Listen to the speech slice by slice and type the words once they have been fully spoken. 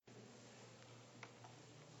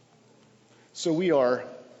So we are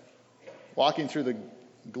walking through the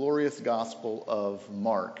glorious Gospel of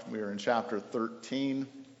Mark. We are in chapter 13.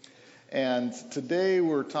 And today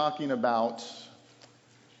we're talking about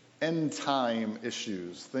end time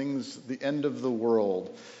issues, things, the end of the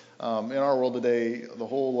world. In our world today, the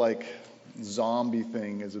whole zombie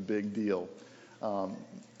thing is a big deal.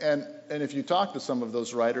 And if you talk to some of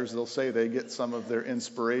those writers, they'll say they get some of their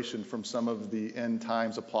inspiration from some of the end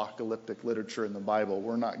times apocalyptic literature in the Bible.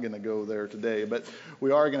 We're not going to go there today, but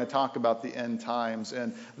we are going to talk about the end times.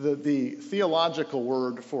 And the theological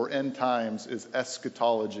word for end times is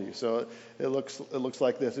eschatology. So it looks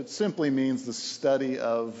like this. It simply means the study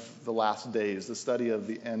of the last days, the study of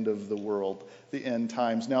the end of the world, the end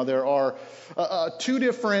times. Now there are two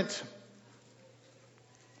different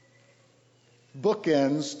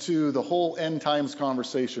bookends to the whole end times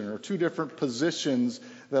conversation, or two different positions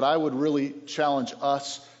that I would really challenge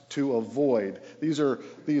us to avoid. These are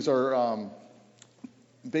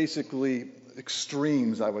basically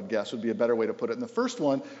extremes, I would guess, would be a better way to put it. And the first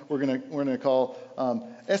one we're gonna call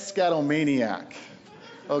eschatomaniac.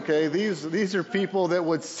 Okay, these are people that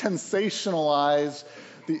would sensationalize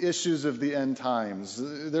the issues of the end times.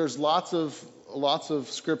 There's lots of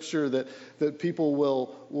scripture that people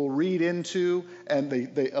will read into, and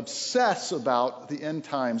they obsess about the end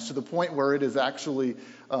times to the point where it is actually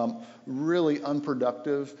really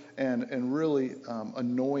unproductive and really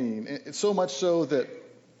annoying. So much so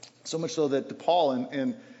that Paul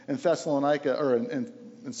in Thessalonica, or in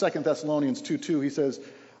 2 Thessalonians 2:2, he says,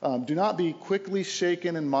 do not be quickly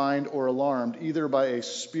shaken in mind or alarmed, either by a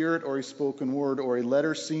spirit or a spoken word or a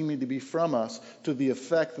letter seeming to be from us, to the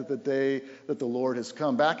effect that the day that the Lord has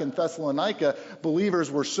come. Back in Thessalonica, believers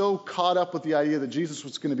were so caught up with the idea that Jesus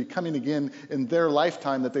was going to be coming again in their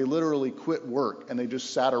lifetime that they literally quit work and they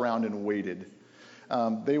just sat around and waited.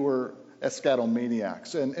 They were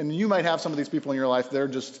eschatomaniacs. And you might have some of these people in your life,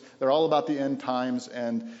 they're all about the end times,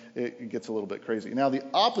 and it gets a little bit crazy. Now, the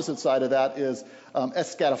opposite side of that is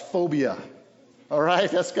eschatophobia. All right,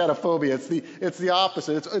 eschatophobia. It's the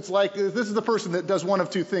opposite. It's like, this is the person that does one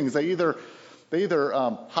of two things. They either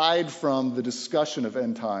hide from the discussion of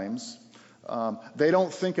end times, they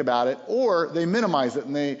don't think about it, or they minimize it,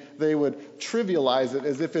 and they would trivialize it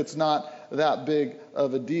as if it's not that big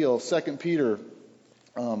of a deal. 2 Peter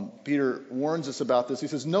warns us about this. He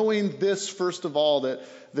says, knowing this, first of all,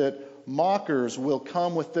 that mockers will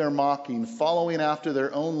come with their mocking, following after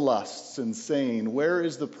their own lusts, and saying, where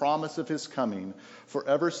is the promise of his coming? For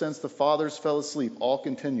ever since the fathers fell asleep, all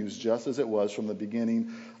continues just as it was from the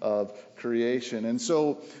beginning of creation. And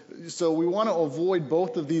so we want to avoid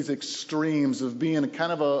both of these extremes of being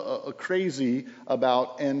kind of a crazy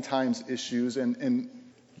about end times issues and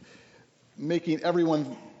making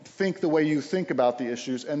everyone think the way you think about the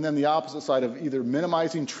issues, and then the opposite side of either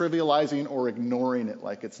minimizing, trivializing, or ignoring it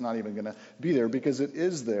like it's not even going to be there, because it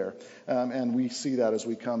is there. And we see that as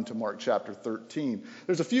we come to Mark chapter 13.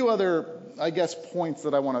 There's a few other, points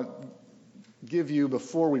that I want to give you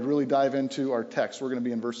before we really dive into our text. We're going to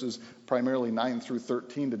be in verses primarily 9 through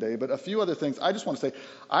 13 today, but a few other things. I just want to say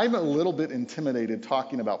I'm a little bit intimidated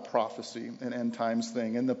talking about prophecy and end times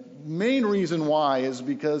thing, and the main reason why is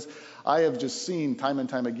because I have just seen time and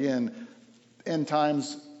time again end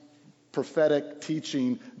times prophetic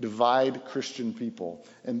teaching divide Christian people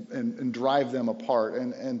and drive them apart.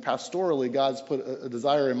 And pastorally, God's put a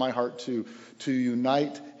desire in my heart to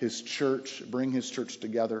unite his church, bring his church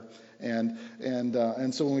together. And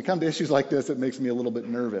so when we come to issues like this, it makes me a little bit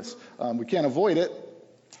nervous. We can't avoid it,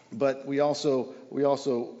 but we also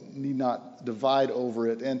need not divide over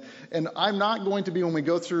it. And I'm not going to be, when we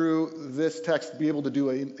go through this text, be able to do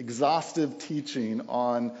an exhaustive teaching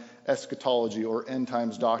on eschatology or end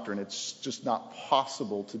times doctrine. It's just not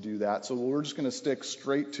possible to do that. So we're just going to stick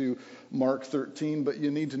straight to Mark 13. But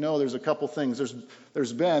you need to know there's a couple things.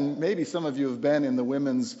 There's been, maybe some of you have been in the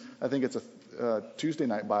women's, I think it's a Tuesday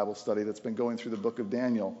night Bible study that's been going through the book of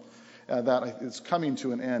Daniel. That is coming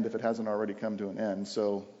to an end if it hasn't already come to an end.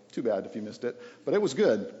 So too bad if you missed it. But it was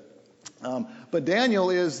good. But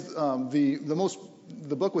Daniel is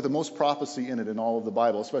the book with the most prophecy in it in all of the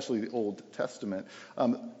Bible, especially the Old Testament.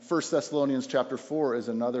 1 Thessalonians chapter 4 is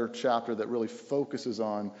another chapter that really focuses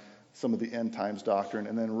on some of the end times doctrine.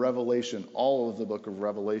 And then Revelation, all of the book of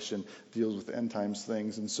Revelation deals with end times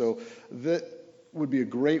things. And so that would be a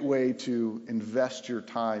great way to invest your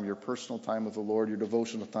time, your personal time with the Lord, your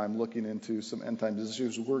devotional time, looking into some end times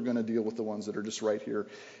issues. We're going to deal with the ones that are just right here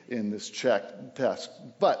in this text.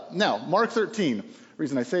 But now, Mark 13, the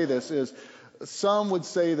reason I say this is some would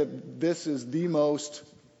say that this is the most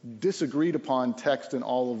disagreed upon text in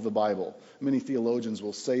all of the Bible. Many theologians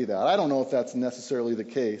will say that. I don't know if that's necessarily the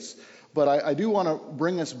case, But I do want to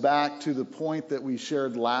bring us back to the point that we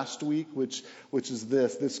shared last week, which is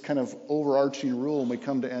this kind of overarching rule when we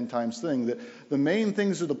come to end times thing, that the main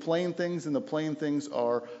things are the plain things, and the plain things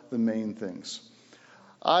are the main things.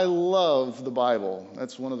 I love the Bible.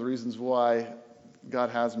 That's one of the reasons why God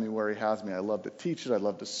has me where he has me. I love to teach it. I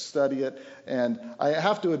love to study it. And I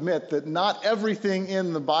have to admit that not everything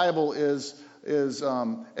in the Bible is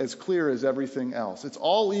as clear as everything else. It's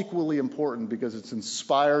all equally important because it's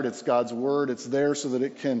inspired, it's God's word, it's there so that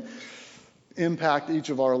it can impact each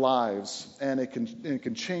of our lives, and it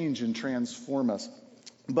can change and transform us.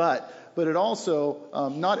 But it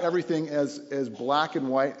also, not everything as black and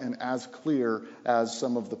white and as clear as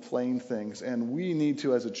some of the plain things. And we need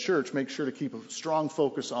to, as a church, make sure to keep a strong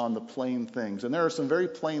focus on the plain things. And there are some very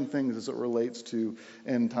plain things as it relates to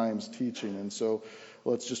end times teaching. And so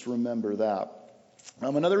let's just remember that.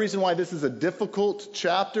 Another reason why this is a difficult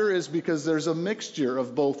chapter is because there's a mixture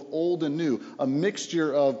of both old and new, a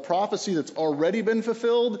mixture of prophecy that's already been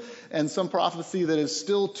fulfilled and some prophecy that is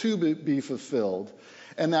still to be fulfilled.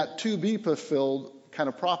 And that to be fulfilled kind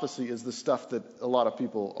of prophecy is the stuff that a lot of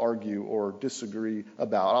people argue or disagree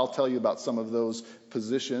about. I'll tell you about some of those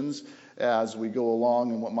positions as we go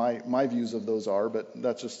along and what my views of those are, but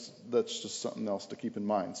that's just something else to keep in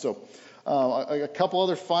mind. So a couple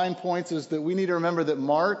other fine points is that we need to remember that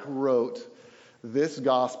Mark wrote this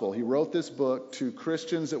gospel. He wrote this book to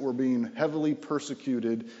Christians that were being heavily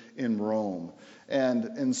persecuted in Rome.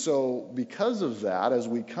 And so because of that, as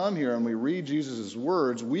we come here and we read Jesus'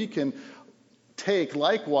 words, we can take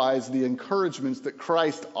likewise the encouragements that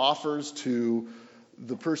Christ offers to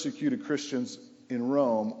the persecuted Christians in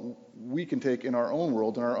Rome, we can take in our own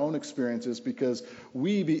world, in our own experiences, because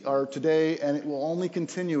we are today, and it will only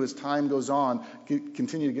continue as time goes on,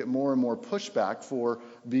 continue to get more and more pushback for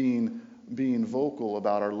being vocal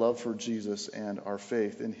about our love for Jesus and our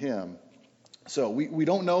faith in him. So we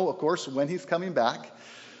don't know, of course, when he's coming back.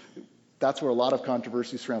 That's where a lot of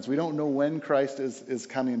controversy surrounds. We don't know when Christ is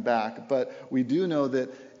coming back, but we do know that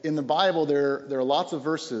in the Bible there are lots of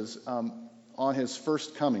verses on his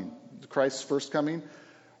first coming, Christ's first coming.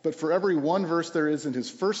 But for every one verse there is in his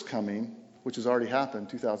first coming, which has already happened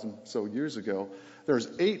 2,000 so years ago, there's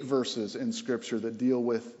 8 verses in Scripture that deal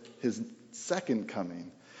with his second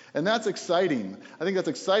coming. And that's exciting. I think that's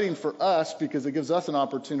exciting for us because it gives us an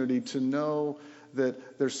opportunity to know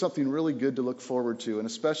that there's something really good to look forward to, and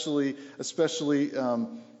especially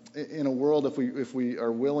in a world if we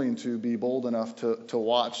are willing to be bold enough to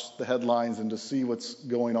watch the headlines and to see what's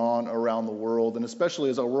going on around the world, and especially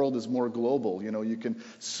as our world is more global. You can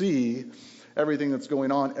see everything that's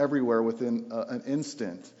going on everywhere within an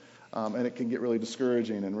instant. And it can get really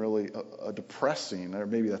discouraging and really depressing, or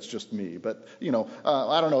maybe that's just me. But,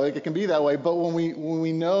 I don't know, it can be that way. But when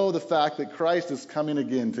we know the fact that Christ is coming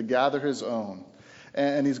again to gather his own,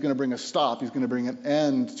 and he's going to bring a stop, he's going to bring an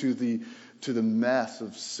end to the mess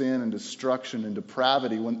of sin and destruction and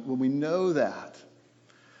depravity, when we know that,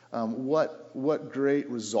 what great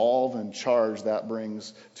resolve and charge that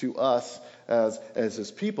brings to us as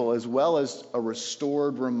his people, as well as a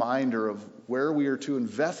restored reminder of where we are to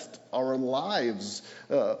invest our lives,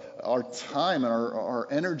 our time, and our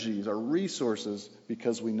energies, our resources,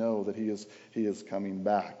 because we know that he is coming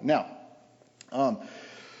back. Now,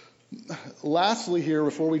 lastly here,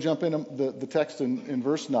 before we jump into the text in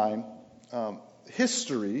verse 9,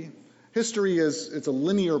 history it's a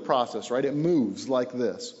linear process, right? It moves like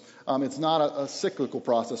this. It's not a cyclical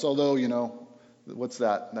process, although, what's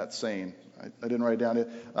that saying? I didn't write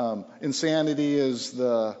it down. Insanity is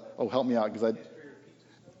help me out, because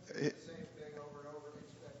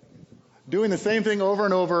doing the same thing over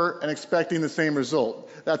and over and expecting the same result.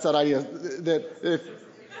 That's that idea that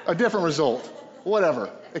a different result, whatever,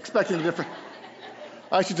 expecting a different.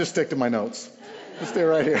 I should just stick to my notes. Let's stay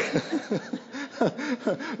right here.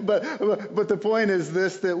 But the point is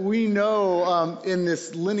this, that we know in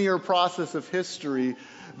this linear process of history,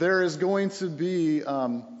 there is going to be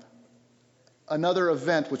another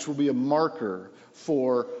event which will be a marker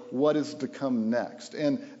for what is to come next.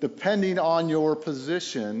 And depending on your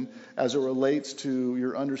position as it relates to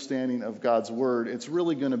your understanding of God's Word, it's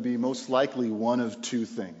really going to be most likely one of two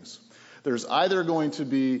things. There's either going to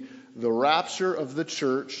be the rapture of the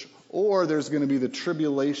church, or there's going to be the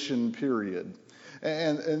tribulation period.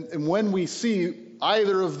 And when we see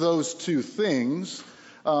either of those two things,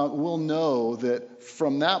 we'll know that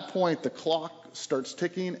from that point the clock starts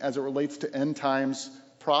ticking as it relates to end times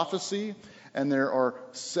prophecy, and there are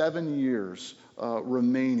 7 years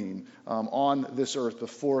remaining on this earth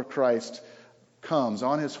before Christ comes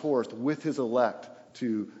on his horse with his elect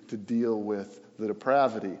to deal with the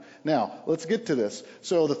depravity. Now, let's get to this.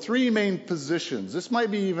 So the three main positions. This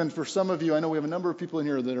might be even for some of you. I know we have a number of people in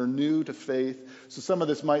here that are new to faith, so some of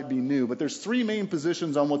this might be new. But there's three main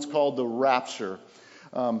positions on what's called the rapture.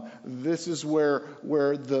 This is where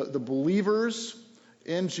the believers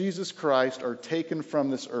in Jesus Christ are taken from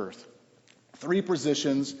this earth. Three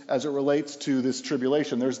positions as it relates to this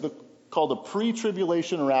tribulation. There's called the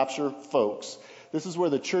pre-tribulation rapture, folks. This is where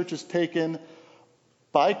the church is taken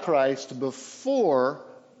by Christ before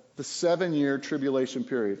the 7-year tribulation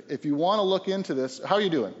period. If you want to look into this, how are you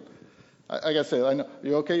doing? I got to say, I know,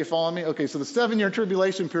 you okay? You following me? Okay, so the 7-year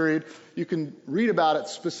tribulation period, you can read about it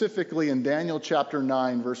specifically in Daniel chapter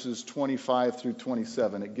 9, verses 25 through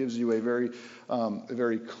 27. It gives you a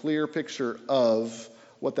very clear picture of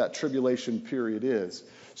what that tribulation period is.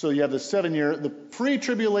 So you have the 7-year, the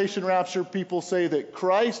pre-tribulation rapture. People say that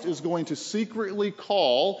Christ is going to secretly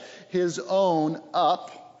call his own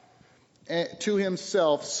up to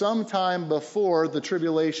himself sometime before the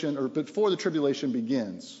tribulation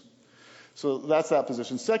begins. So that's that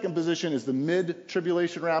position. Second position is the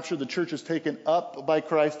mid-tribulation rapture. The church is taken up by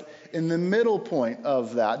Christ in the middle point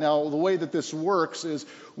of that. Now, the way that this works is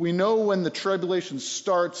we know when the tribulation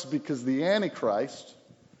starts because the Antichrist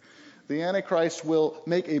will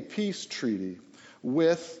make a peace treaty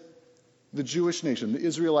with the Jewish nation, the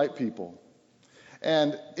Israelite people.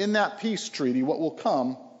 And in that peace treaty, what will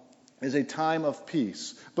come is a time of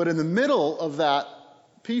peace. But in the middle of that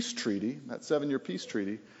peace treaty, that 7-year peace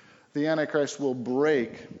treaty, the Antichrist will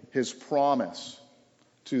break his promise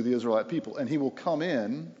to the Israelite people. And he will come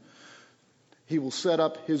in, he will set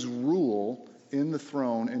up his rule in the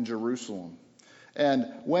throne in Jerusalem. And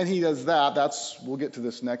when he does that, we'll get to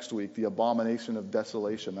this next week, the abomination of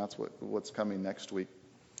desolation. That's what's coming next week.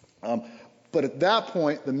 But at that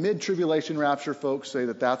point, the mid-tribulation rapture folks say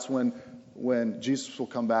that's when Jesus will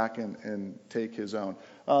come back and take his own.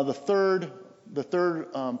 The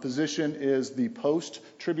third position is the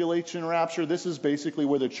post-tribulation rapture. This is basically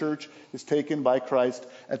where the church is taken by Christ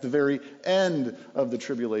at the very end of the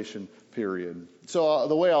tribulation period. So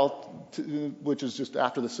the way which is just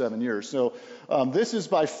after the 7 years. So this is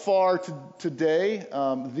by far today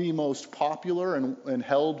the most popular and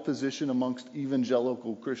held position amongst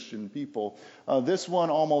evangelical Christian people. This one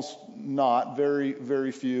almost not, very,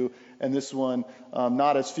 very few. And this one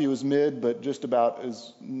not as few as mid, but just about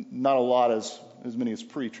not a lot as many as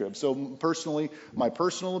pre-trib. So personally, my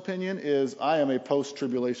personal opinion is I am a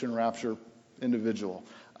post-tribulation rapture individual.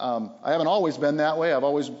 I haven't always been that way. I've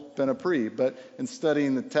always been a pre. But in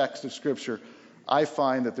studying the text of Scripture, I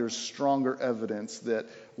find that there's stronger evidence that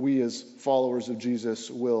we as followers of Jesus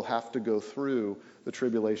will have to go through the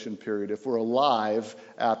tribulation period if we're alive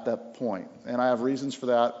at that point. And I have reasons for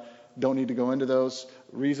that. Don't need to go into those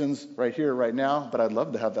reasons right here, right now, but I'd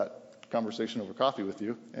love to have that conversation over coffee with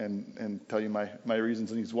you and tell you my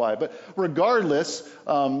reasons and why. But regardless,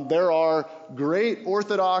 there are great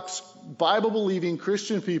Orthodox, Bible-believing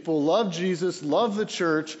Christian people, love Jesus, love the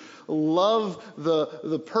church, love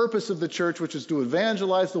the purpose of the church, which is to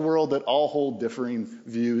evangelize the world, that all hold differing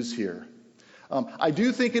views here. I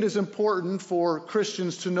do think it is important for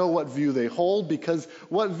Christians to know what view they hold, because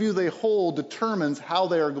what view they hold determines how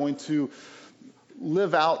they are going to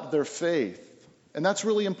live out their faith. And that's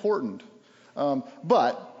really important.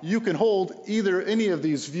 But you can hold any of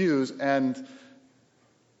these views and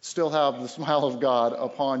still have the smile of God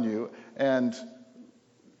upon you and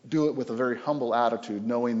do it with a very humble attitude,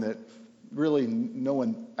 knowing that really no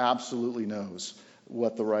one absolutely knows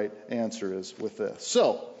what the right answer is with this.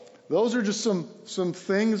 So, those are just some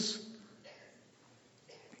things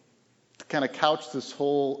to kind of couch this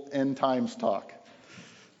whole end times talk.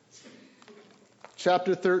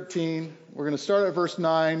 Chapter 13, we're going to start at verse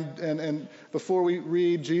 9, and before we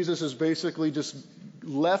read, Jesus has basically just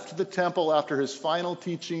left the temple after his final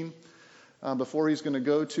teaching, before he's going to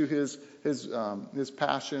go to his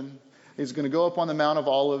passion. He's going to go up on the Mount of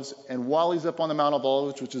Olives, and while he's up on the Mount of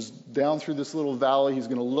Olives, which is down through this little valley, he's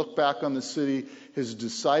going to look back on the city. His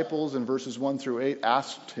disciples in verses 1 through 8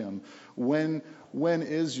 asked him, when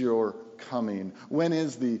is your coming? When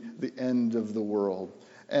is the end of the world?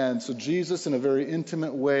 And so Jesus, in a very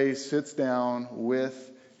intimate way, sits down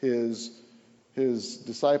with his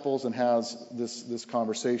disciples and has this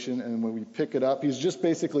conversation. And when we pick it up, he's just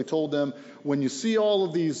basically told them, when you see all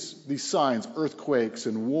of these signs, earthquakes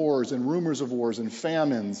and wars and rumors of wars and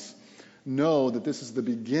famines, know that this is the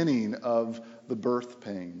beginning of the birth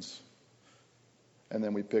pains. And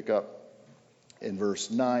then we pick up in verse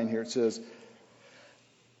 9 here. It says,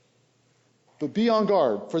 But be on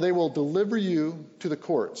guard, for they will deliver you to the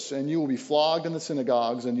courts, and you will be flogged in the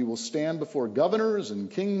synagogues, and you will stand before governors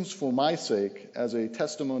and kings for my sake as a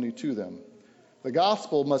testimony to them. The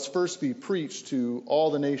gospel must first be preached to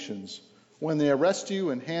all the nations. When they arrest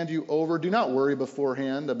you and hand you over, do not worry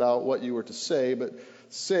beforehand about what you are to say, but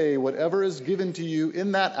say whatever is given to you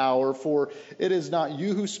in that hour, for it is not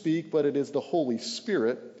you who speak, but it is the Holy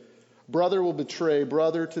Spirit. Brother will betray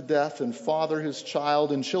brother to death, and father his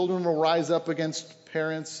child, and children will rise up against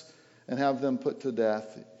parents and have them put to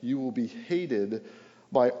death. You will be hated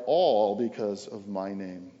by all because of my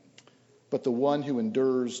name. But the one who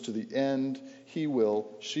endures to the end, she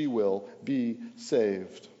will be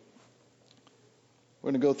saved.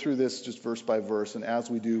 We're going to go through this just verse by verse, and as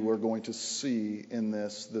we do, we're going to see in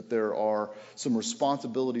this that there are some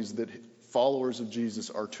responsibilities that followers of Jesus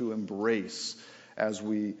are to embrace as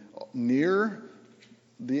we near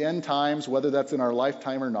the end times, whether that's in our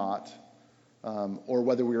lifetime or not, or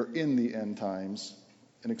whether we are in the end times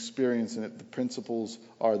and experiencing it. The principles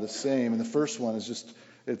are the same. And the first one is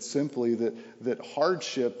it's simply that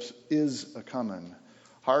hardship is a-coming.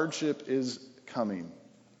 Hardship is coming.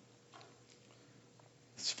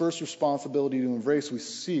 This first responsibility to embrace we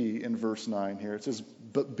see in verse 9 here. It says,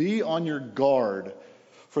 but be on your guard,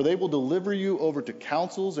 for they will deliver you over to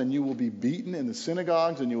councils, and you will be beaten in the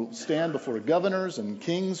synagogues, and you will stand before governors and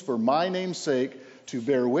kings for my name's sake to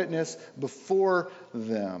bear witness before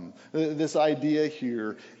them. This idea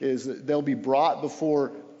here is that they'll be brought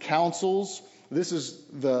before councils. This is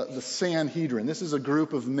the Sanhedrin. This is a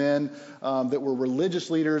group of men that were religious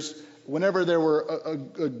leaders. Whenever there were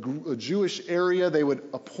a Jewish area, they would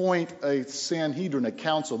appoint a Sanhedrin, a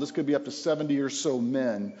council. This could be up to 70 or so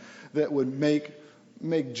men that would make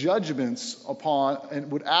judgments upon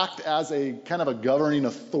and would act as a kind of a governing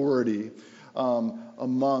authority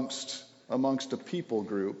amongst a people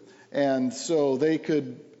group. And so they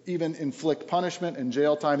could even inflict punishment and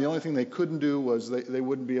jail time. The only thing they couldn't do was they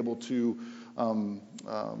wouldn't be able to,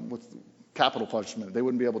 with capital punishment, they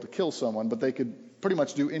wouldn't be able to kill someone, but they could pretty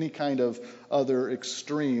much do any kind of other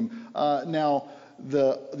extreme. Now,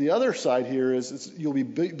 the other side here is you'll be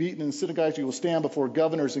beaten in synagogues. You will stand before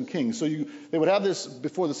governors and kings. So they would have this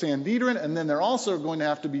before the Sanhedrin, and then they're also going to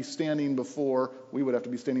have to be standing before. We would have to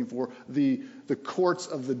be standing for the courts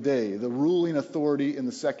of the day, the ruling authority in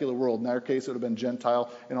the secular world. In our case, it would have been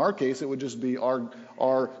Gentile. In our case, it would just be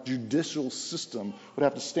our judicial system would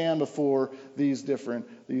have to stand before these different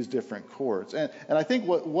courts. And I think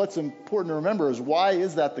what's important to remember is, why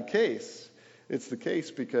is that the case? It's the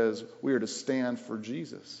case because we are to stand for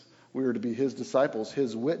Jesus. We are to be his disciples,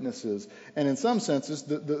 his witnesses. And in some senses,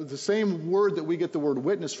 the same word that we get the word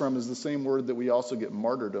witness from is the same word that we also get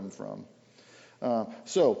martyrdom from.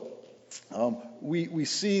 We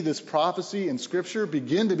see this prophecy in Scripture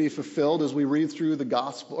begin to be fulfilled as we read through the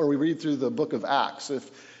gospel, or we read through the book of Acts.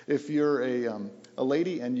 If you're a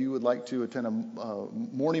lady and you would like to attend a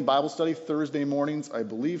morning Bible study, Thursday mornings, I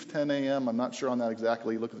believe 10 a.m. I'm not sure on that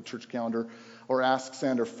exactly. Look at the church calendar, or ask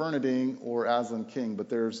Sandra Fernading or Aslan King. But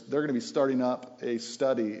they're going to be starting up a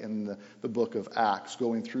study in the book of Acts,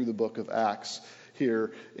 going through the book of Acts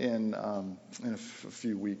here in a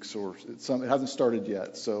few weeks, or it hasn't started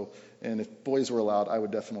yet. So, and if boys were allowed, I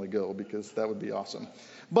would definitely go, because that would be awesome.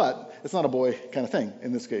 But it's not a boy kind of thing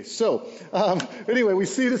in this case. So anyway, we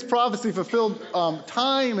see this prophecy fulfilled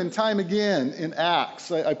time and time again in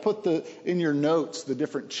Acts. I put in your notes the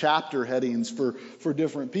different chapter headings for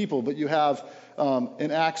different people. But you have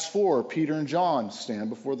in Acts 4, Peter and John stand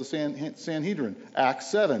before the Sanhedrin. Acts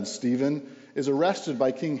 7, Stephen is arrested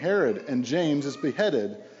by King Herod and James is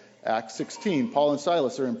beheaded. Acts 16, Paul and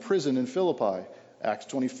Silas are in prison in Philippi. Acts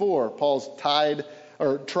 24, Paul's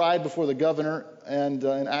tried before the governor, and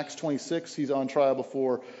in Acts 26, he's on trial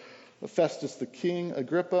before Festus the king,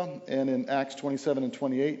 Agrippa, and in Acts 27 and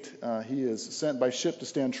 28, he is sent by ship to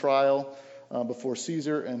stand trial before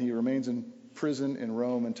Caesar, and he remains in prison in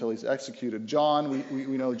Rome until he's executed. John,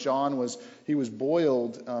 we know John was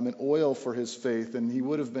boiled in oil for his faith, and he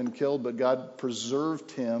would have been killed, but God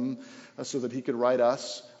preserved him so that he could write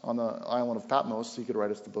us on the island of Patmos. He could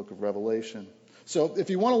write us the book of Revelation. So if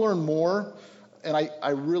you want to learn more, and I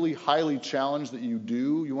really highly challenge that you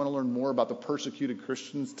do, you want to learn more about the persecuted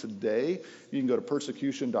Christians today, you can go to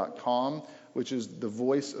persecution.com, which is the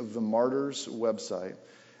Voice of the Martyrs website.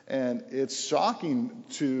 And it's shocking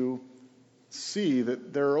to see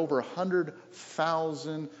that there are over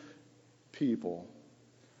 100,000 people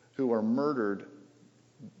who are murdered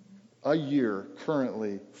a year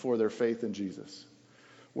currently for their faith in Jesus,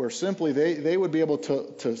 where simply they would be able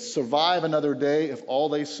to survive another day if all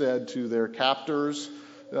they said to their captors,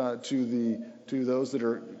 to those that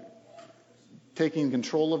are taking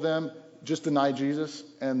control of them just deny Jesus,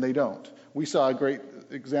 and they don't. We saw a great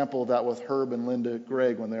example of that with Herb and Linda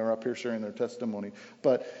Gregg when they were up here sharing their testimony.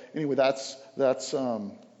 But anyway, that's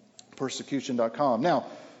persecution.com. Now,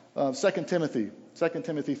 2 Timothy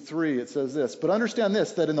 3, it says this, but understand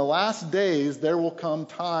this, that in the last days there will come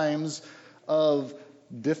times of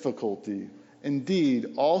difficulty.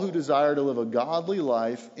 Indeed, all who desire to live a godly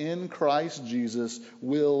life in Christ Jesus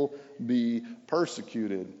will be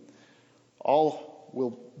persecuted. All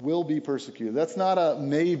will be persecuted. That's not a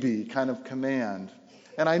maybe kind of command.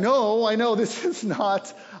 And I know this is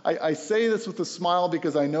not, I say this with a smile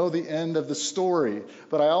because I know the end of the story.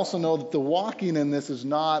 But I also know that the walking in this is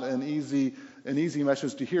not an easy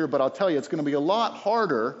message to hear. But I'll tell you, it's going to be a lot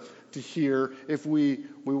harder to hear if we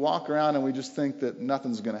walk around and we just think that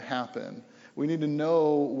nothing's going to happen. We need to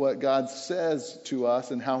know what God says to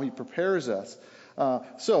us and how he prepares us.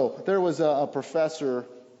 So there was a professor,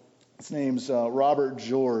 his name's Robert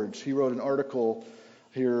George. He wrote an article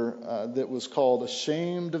here that was called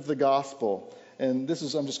Ashamed of the Gospel. And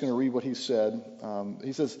I'm just going to read what he said.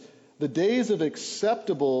 He says, the days of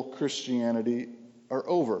acceptable Christianity are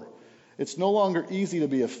over. It's no longer easy to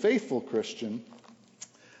be a faithful Christian.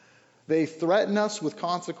 They threaten us with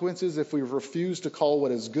consequences if we refuse to call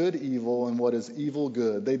what is good evil and what is evil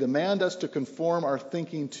good. They demand us to conform our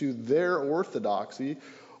thinking to their orthodoxy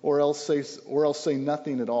or else say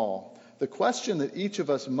nothing at all. The question that each of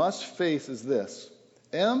us must face is this: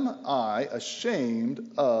 am I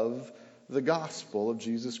ashamed of the gospel of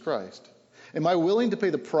Jesus Christ? Am I willing to pay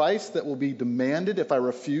the price that will be demanded if I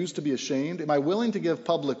refuse to be ashamed? Am I willing to give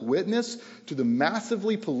public witness to the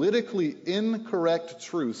massively politically incorrect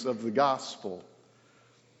truths of the gospel?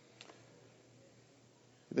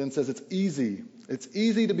 It then says it's easy. It's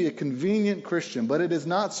easy to be a convenient Christian, but it is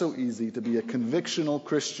not so easy to be a convictional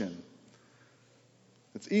Christian.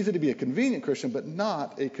 It's easy to be a convenient Christian, but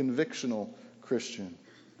not a convictional Christian.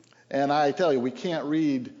 And I tell you, we can't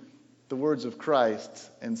read the words of Christ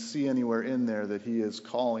and see anywhere in there that he is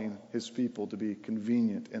calling his people to be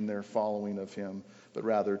convenient in their following of him, but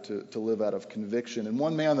rather to live out of conviction. And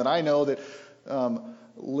one man that I know that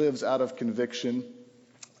lives out of conviction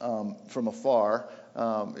from afar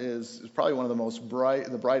is probably one of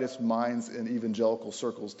the brightest minds in evangelical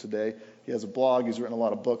circles today. He has a blog. He's written a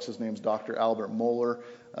lot of books. His name's Dr. Albert Mohler.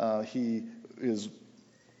 He is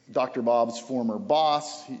Dr. Bob's former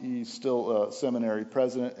boss. He's still a seminary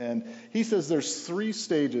president. And he says there's 3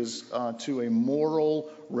 stages to a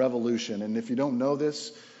moral revolution. And if you don't know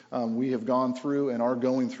this, we have gone through and are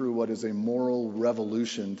going through what is a moral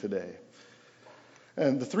revolution today.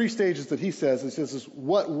 And the 3 stages that he says is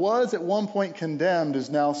what was at one point condemned is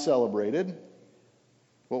now celebrated.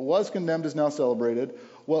 What was condemned is now celebrated.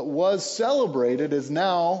 What was celebrated is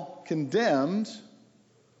now condemned.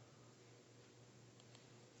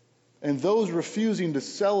 And those refusing to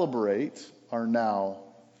celebrate are now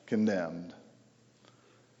condemned.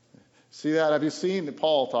 See that? Have you seen?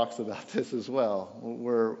 Paul talks about this as well,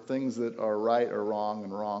 where things that are right are wrong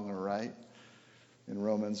and wrong are right. In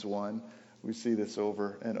Romans 1, we see this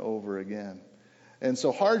over and over again. And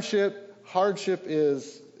so hardship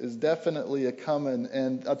is definitely a coming.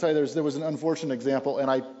 And I'll tell you, there was an unfortunate example, and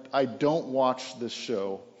I don't watch this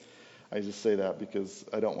show. I just say that because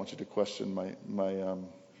I don't want you to question my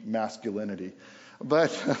masculinity.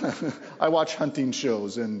 But I watch hunting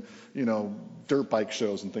shows and, dirt bike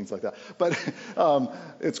shows and things like that. But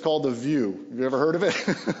it's called The View. Have you ever heard of it?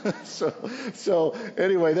 So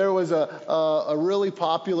anyway, there was a really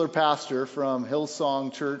popular pastor from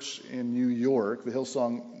Hillsong Church in New York. The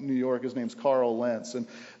Hillsong, New York, his name's Carl Lentz. And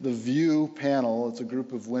the View panel, it's a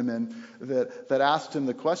group of women that asked him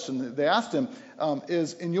the question. They asked him,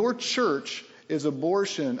 is in your church, is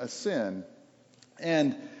abortion a sin?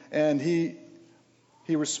 And he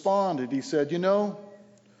responded. He said,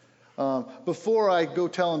 before I go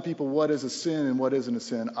telling people what is a sin and what isn't a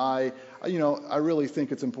sin, I really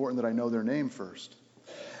think it's important that I know their name first.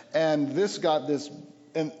 And this got this,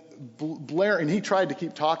 and Blair, and he tried to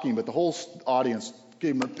keep talking, but the whole audience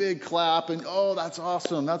gave him a big clap and, oh, that's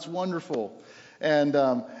awesome, that's wonderful. And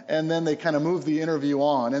then they kind of moved the interview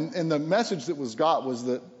on. And the message that was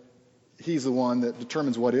that he's the one that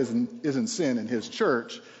determines what isn't sin in his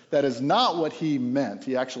church. That is not what he meant.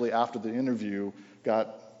 He actually, after the interview,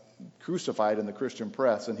 got crucified in the Christian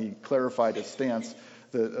press, and he clarified his stance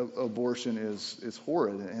that abortion is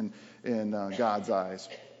horrid in God's eyes.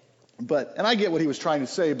 And I get what he was trying to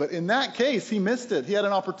say, but in that case, he missed it. He had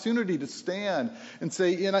an opportunity to stand and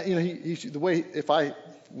say, the way if I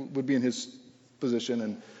would be in his position,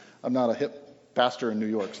 and I'm not a hip pastor in New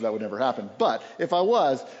York, so that would never happen. But if I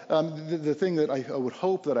was, the thing that I would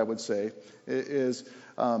hope that I would say is,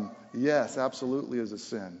 yes, absolutely is a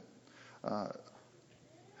sin.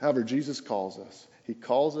 However, Jesus calls us. He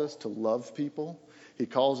calls us to love people. He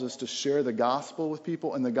calls us to share the gospel with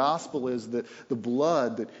people. And the gospel is that the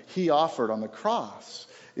blood that he offered on the cross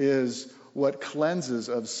is what cleanses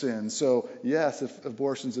of sin. So, yes, if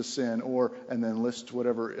abortion's a sin, and then list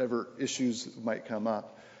whatever issues might come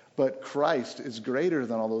up. But Christ is greater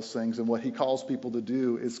than all those things, and what he calls people to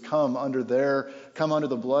do is come under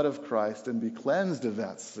the blood of Christ and be cleansed of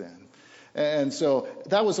that sin. And so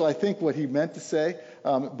that was, I think, what he meant to say,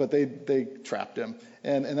 but they trapped him,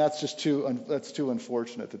 and that's just too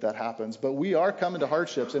unfortunate that happens. But we are coming to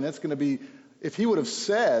hardships, and it's going to be, if he would have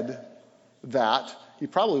said that, he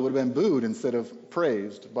probably would have been booed instead of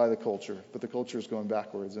praised by the culture. But the culture is going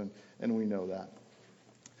backwards, and we know that.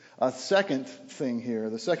 A second thing here,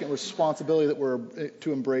 the second responsibility that we're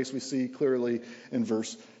to embrace, we see clearly in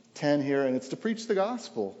verse 10 here, and it's to preach the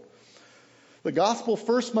gospel. The gospel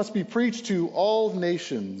first must be preached to all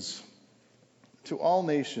nations. To all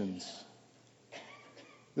nations.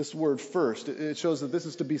 This word first, it shows that this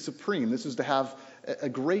is to be supreme. This is to have a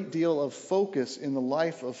great deal of focus in the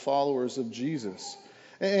life of followers of Jesus.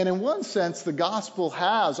 And in one sense, the gospel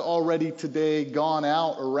has already today gone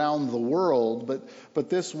out around the world, but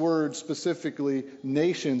this word specifically,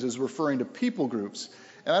 nations, is referring to people groups.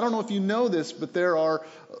 And I don't know if you know this, but there are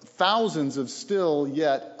thousands of still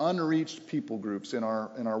yet unreached people groups in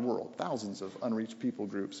our world. Thousands of unreached people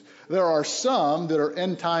groups. There are some that are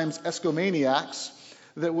end times escomaniacs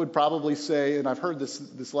that would probably say, and I've heard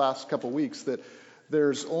this last couple weeks, that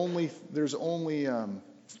there's only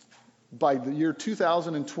by the year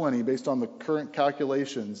 2020, based on the current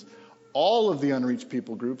calculations, all of the unreached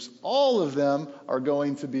people groups, all of them are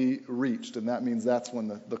going to be reached. And that means that's when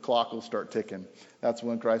the clock will start ticking. That's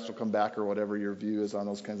when Christ will come back, or whatever your view is on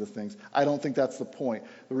those kinds of things. I don't think that's the point.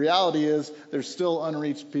 The reality is there's still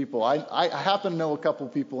unreached people. I happen to know a couple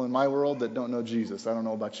people in my world that don't know Jesus. I don't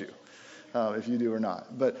know about you, if you do or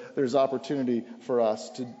not. But there's opportunity for us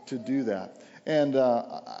to do that. And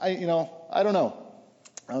I don't know.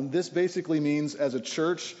 This basically means, as a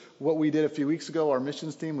church, what we did a few weeks ago, our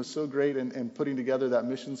missions team was so great in putting together that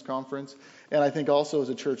missions conference. And I think also as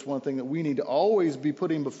a church, one thing that we need to always be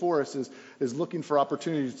putting before us is looking for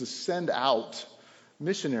opportunities to send out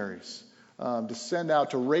missionaries, to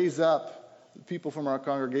raise up people from our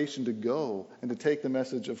congregation to go and to take the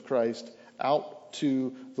message of Christ out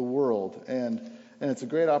to the world. And it's a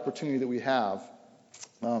great opportunity that we have.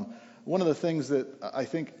 One of the things that I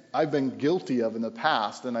think I've been guilty of in the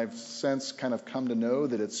past, and I've since kind of come to know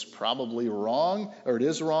that it's probably wrong, or it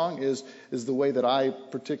is wrong, is the way that I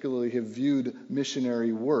particularly have viewed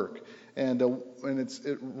missionary work. And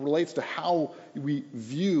it relates to how we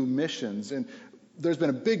view missions. And there's been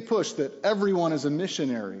a big push that everyone is a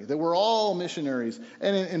missionary, that we're all missionaries.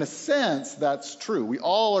 And in a sense, that's true. We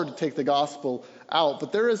all are to take the gospel out.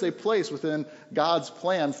 But there is a place within God's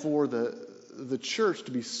plan for the church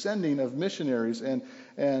to be sending of missionaries, and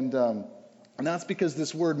that's because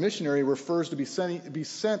this word missionary refers to be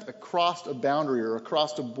sent across a boundary or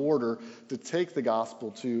across a border to take the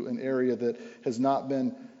gospel to an area that has not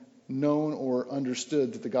been known or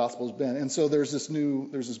understood that the gospel has been. And so there's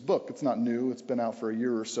this book. It's not new. It's been out for a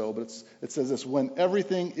year or so, but it says this: when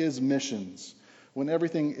everything is missions. When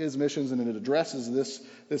everything is missions, and it addresses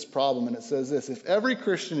this problem, and it says this: if every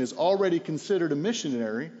Christian is already considered a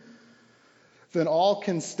missionary, then all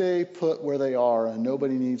can stay put where they are, and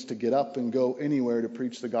nobody needs to get up and go anywhere to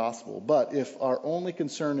preach the gospel. But if our only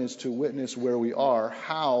concern is to witness where we are,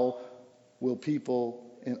 how will people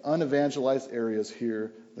in unevangelized areas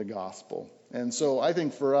hear the gospel? And so I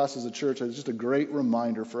think for us as a church, it's just a great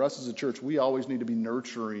reminder. For us as a church, we always need to be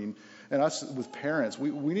nurturing. And us with parents,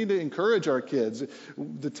 we need to encourage our kids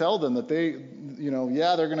to tell them that they're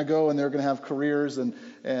going to go and they're going to have careers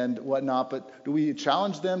and whatnot. But do we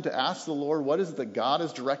challenge them to ask the Lord, what is it that God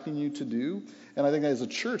is directing you to do? And I think as a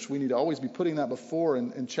church, we need to always be putting that before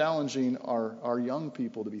and challenging our young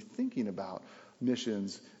people to be thinking about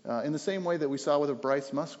missions in the same way that we saw with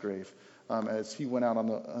Bryce Musgrave. As he went out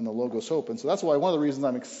on the Logos Hope. And so that's why one of the reasons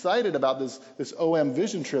I'm excited about this OM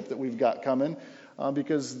vision trip that we've got coming,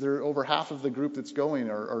 because over half of the group that's going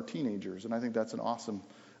are teenagers. And I think that's an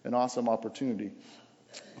awesome opportunity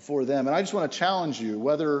for them. And I just want to challenge you,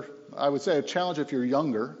 challenge if you're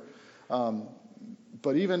younger,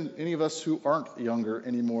 but even any of us who aren't younger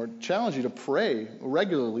anymore, challenge you to pray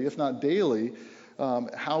regularly, if not daily,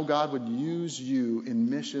 how God would use you in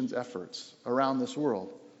missions efforts around this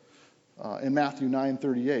world. In Matthew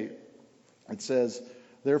 9:38, it says,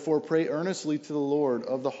 Therefore, pray earnestly to the Lord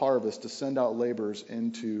of the harvest to send out laborers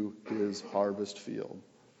into his harvest field.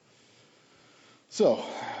 So,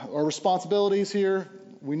 our responsibilities here,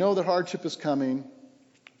 we know that hardship is coming.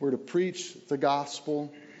 We're to preach the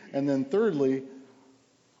gospel. And then thirdly,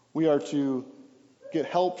 we are to get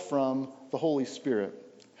help from the Holy Spirit.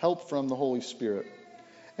 Help from the Holy Spirit.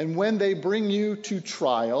 And when they bring you to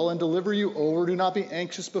trial and deliver you over, do not be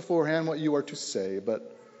anxious beforehand what you are to say,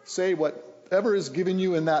 but say whatever is given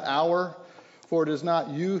you in that hour, for it is not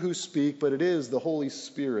you who speak, but it is the Holy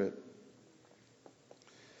Spirit.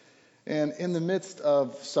 And in the midst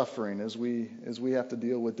of suffering, as we have to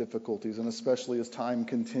deal with difficulties, and especially as time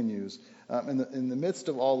continues, in the midst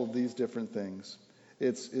of all of these different things,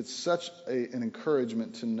 it's such an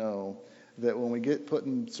encouragement to know that when we get put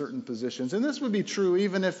in certain positions, and this would be true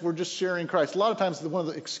even if we're just sharing Christ. A lot of times one of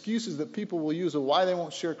the excuses that people will use of why they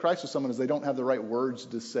won't share Christ with someone is they don't have the right words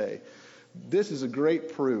to say. This is a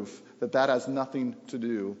great proof that has nothing to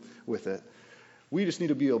do with it. We just need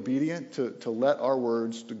to be obedient to let our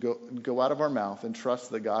words to go out of our mouth and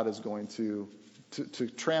trust that God is going to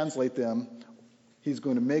translate them. He's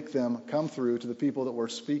going to make them come through to the people that we're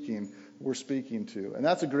speaking to. And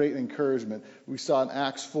that's a great encouragement. We saw in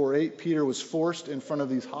Acts 4:8, Peter was forced in front of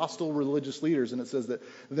these hostile religious leaders, and it says that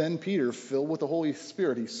then Peter, filled with the Holy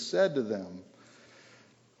Spirit, he said to them.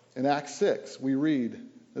 In Acts 6, we read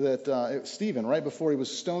that Stephen, right before he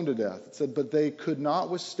was stoned to death, it said, but they could not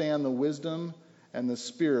withstand the wisdom and the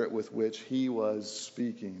spirit with which he was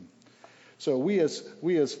speaking. So we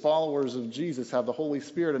as followers of Jesus have the Holy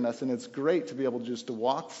Spirit in us, and it's great to be able just to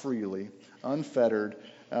walk freely, unfettered,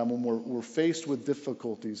 when we're faced with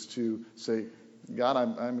difficulties, to say, God,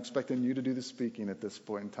 I'm expecting you to do the speaking at this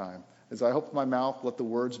point in time. As I open my mouth, let the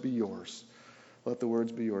words be yours. Let the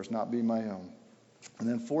words be yours, not be my own. And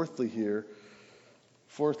then fourthly,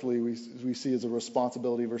 we see as a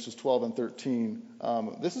responsibility, verses 12 and 13.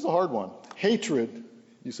 This is a hard one. Hatred.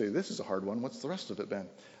 You say, this is a hard one. What's the rest of it, Ben?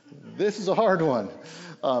 This is a hard one.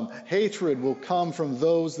 Hatred will come from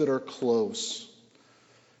those that are close.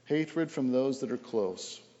 Hatred from those that are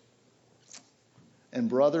close. And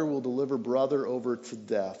brother will deliver brother over to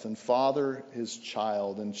death, and father his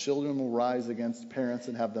child, and children will rise against parents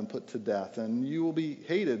and have them put to death. And you will be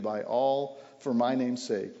hated by all for my name's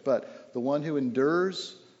sake. But the one who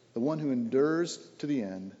endures to the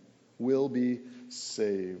end will be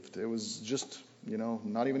saved. It was just,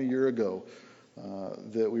 not even a year ago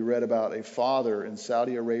that we read about a father in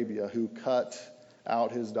Saudi Arabia who cut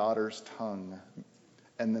out his daughter's tongue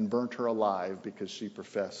and then burnt her alive because she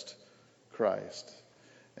professed Christ.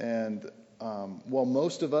 And while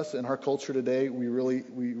most of us in our culture today, we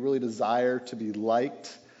really desire to be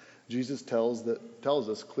liked, Jesus tells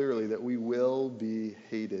us clearly that we will be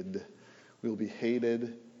hated. We will be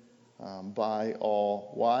hated by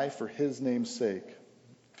all. Why? For his name's sake.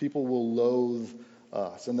 People will loathe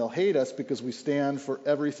us, and they'll hate us because we stand for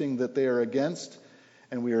everything that they are against,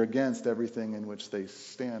 and we are against everything in which they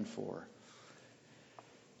stand for.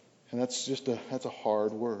 And that's a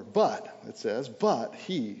hard word. But, it says, but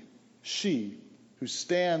she who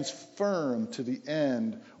stands firm to the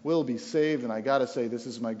end will be saved. And I got to say, this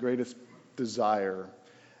is my greatest desire.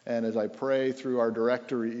 And as I pray through our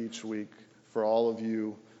directory each week for all of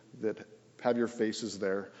you that have your faces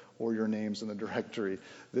there or your names in the directory,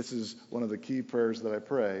 this is one of the key prayers that I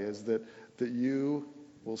pray, is that you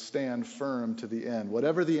will stand firm to the end.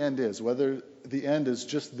 Whatever the end is, whether the end is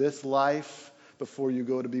just this life before you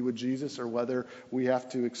go to be with Jesus, or whether we have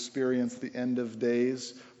to experience the end of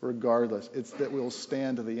days, regardless, it's that we'll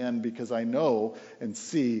stand to the end, because I know and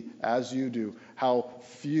see, as you do, how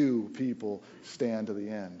few people stand to the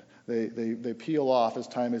end. They peel off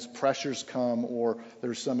as pressures come, or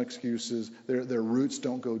there's some excuses. Their roots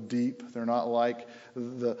don't go deep. They're not like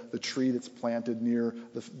the tree that's planted near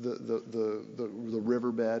the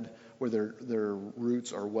riverbed, where their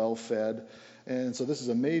roots are well fed. And so this is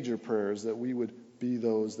a major prayer, is that we would be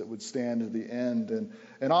those that would stand to the end.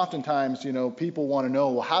 And oftentimes, people want to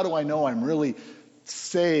know, well, how do I know I'm really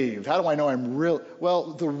saved? How do I know I'm real?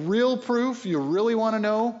 Well, the real proof you really want to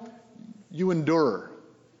know, you endure.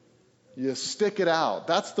 You stick it out.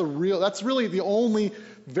 That's really the only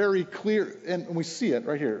very clear, and we see it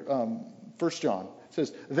right here. 1 John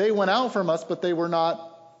says, they went out from us, but they were not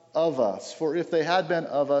of us. For if they had been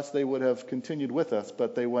of us, they would have continued with us,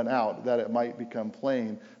 but they went out, that it might become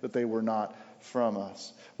plain that they were not from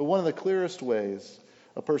us. But one of the clearest ways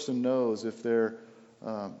a person knows if they're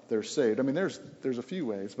saved, I mean, there's a few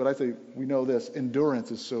ways, but I think we know this: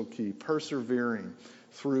 endurance is so key. Persevering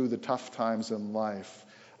through the tough times in life,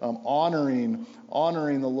 honoring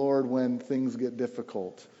the Lord when things get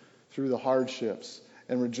difficult, through the hardships.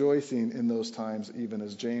 and rejoicing in those times, even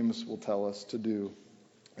as James will tell us to do.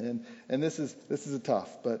 And this is a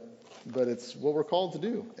tough, but it's what we're called to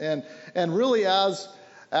do. And really, as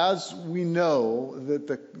we know that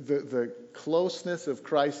the closeness of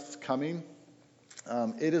Christ's coming,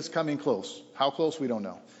 it is coming close. How close, we don't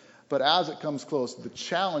know. But as it comes close, the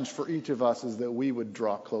challenge for each of us is that we would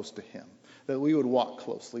draw close to him, that we would walk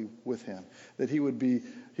closely with him, that he would be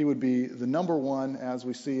the number one, as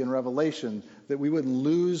we see in Revelation, that we wouldn't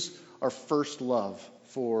lose our first love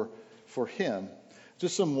for him.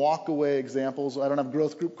 Just some walk-away examples. I don't have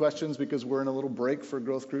growth group questions because we're in a little break for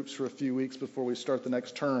growth groups for a few weeks before we start the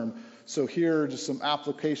next term. So here are just some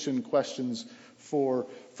application questions for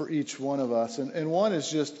each one of us. And one is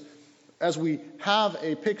just, as we have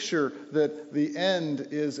a picture that the end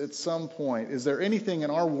is at some point, is there anything in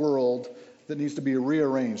our world that needs to be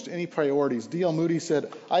rearranged? Any priorities? D.L. Moody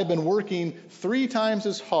said, "I've been working 3 times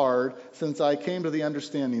as hard since I came to the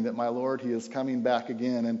understanding that my Lord, he is coming back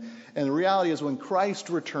again." And the reality is, when Christ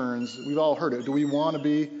returns, we've all heard it. Do we want to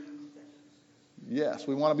be? Yes,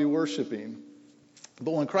 we want to be worshiping.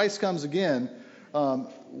 But when Christ comes again,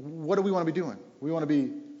 what do we want to be doing? We want to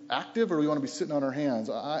be active, or we want to be sitting on our hands?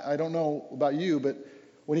 I don't know about you, but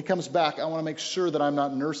when he comes back, I want to make sure that I'm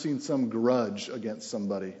not nursing some grudge against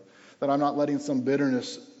somebody, that I'm not letting some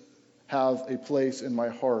bitterness have a place in my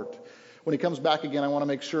heart. When he comes back again, I want to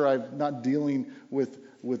make sure I'm not dealing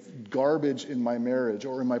with garbage in my marriage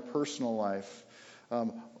or in my personal life.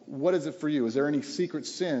 What is it for you? Is there any secret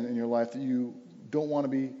sin in your life that you don't want to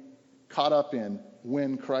be caught up in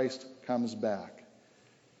when Christ comes back?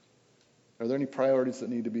 Are there any priorities that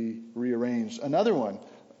need to be rearranged? Another one,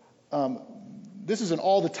 this is an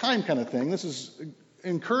all-the-time kind of thing. This is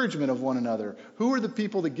encouragement of one another. Who are the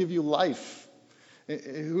people that give you life?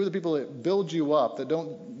 Who are the people that build you up, that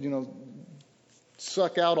don't,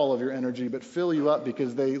 suck out all of your energy, but fill you up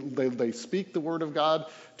because they speak the word of God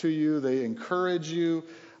to you, they encourage you?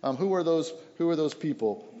 Who are those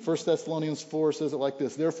people? 1 Thessalonians 4 says it like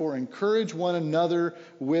this: "Therefore encourage one another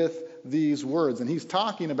with these words." And he's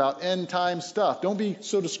talking about end time stuff. Don't be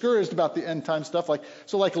so discouraged about the end time stuff. Like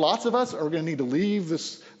lots of us are going to need to leave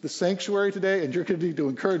the sanctuary today, and you're going to need to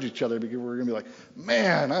encourage each other, because we're going to be like,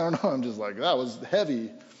 man, I don't know, I'm just like, that was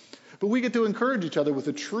heavy. But we get to encourage each other with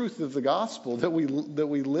the truth of the gospel, that we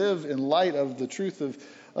live in light of the truth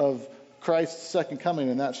of Christ's second coming,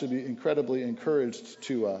 and that should be incredibly encouraged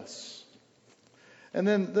to us. And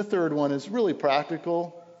then the third one is really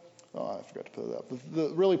practical. Oh, I forgot to put it up. The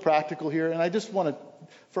really practical here, and I just want to,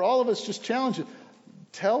 for all of us, just challenge you.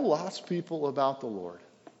 Tell lost people about the Lord.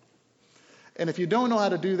 And if you don't know how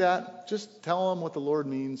to do that, just tell them what the Lord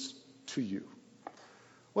means to you.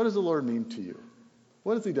 What does the Lord mean to you?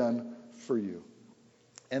 What has he done for you?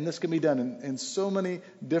 And this can be done in so many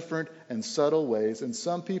different and subtle ways. And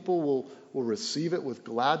some people will receive it with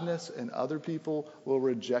gladness, and other people will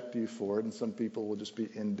reject you for it, and some people will just be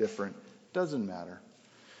indifferent. Doesn't matter.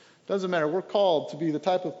 Doesn't matter. We're called to be the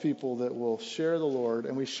type of people that will share the Lord,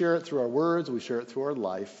 and we share it through our words, we share it through our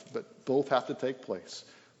life, but both have to take place,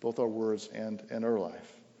 both our words and our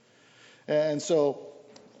life. And so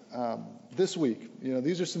this week,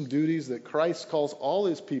 these are some duties that Christ calls all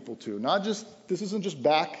his people to. This isn't just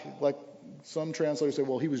back, like some translators say,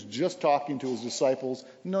 well, he was just talking to his disciples.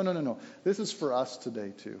 No. This is for us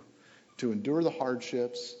today too, to endure the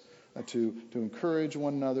hardships, to encourage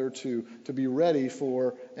one another, to be ready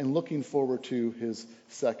for and looking forward to his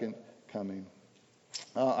second coming.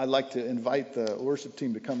 I'd like to invite the worship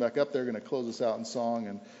team to come back up. They're going to close us out in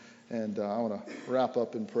song, and I want to wrap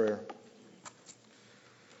up in prayer.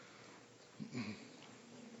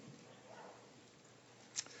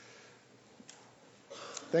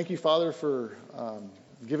 Thank you, Father, for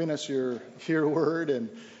giving us your word,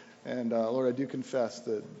 and Lord, I do confess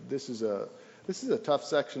that this is a tough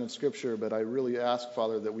section of Scripture, but I really ask,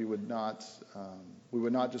 Father, that we would not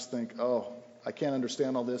just think, oh, I can't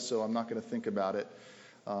understand all this, so I'm not going to think about it,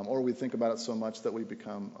 or we think about it so much that we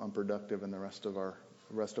become unproductive in the rest of our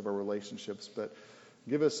relationships. But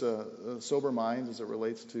give us a sober mind as it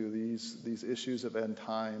relates to these issues of end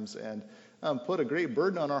times, and put a great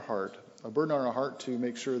burden on our heart. A burden on our heart to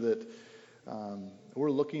make sure that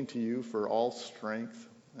we're looking to you for all strength,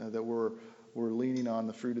 that we're leaning on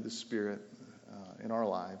the fruit of the Spirit in our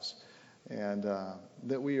lives, and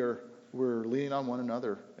that we're leaning on one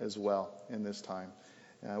another as well in this time.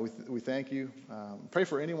 We thank you. Pray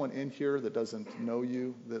for anyone in here that doesn't know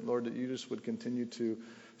you, that, Lord, that you just would continue to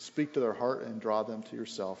speak to their heart and draw them to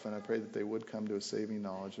yourself. And I pray that they would come to a saving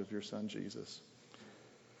knowledge of your Son, Jesus.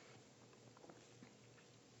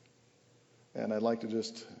 And I'd like to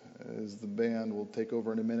just, as the band will take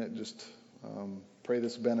over in a minute, just pray pray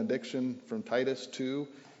this benediction from Titus 2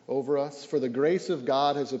 over us. For the grace of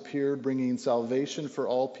God has appeared, bringing salvation for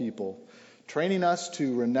all people, training us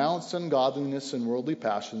to renounce ungodliness and worldly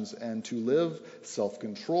passions and to live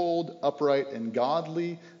self-controlled, upright, and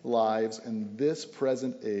godly lives in this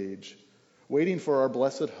present age, waiting for our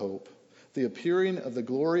blessed hope, the appearing of the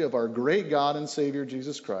glory of our great God and Savior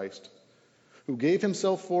Jesus Christ, who gave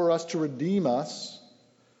himself for us to redeem us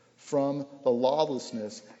from the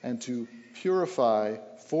lawlessness and to purify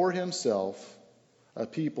for himself a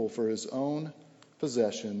people for his own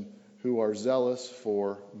possession who are zealous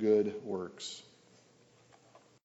for good works.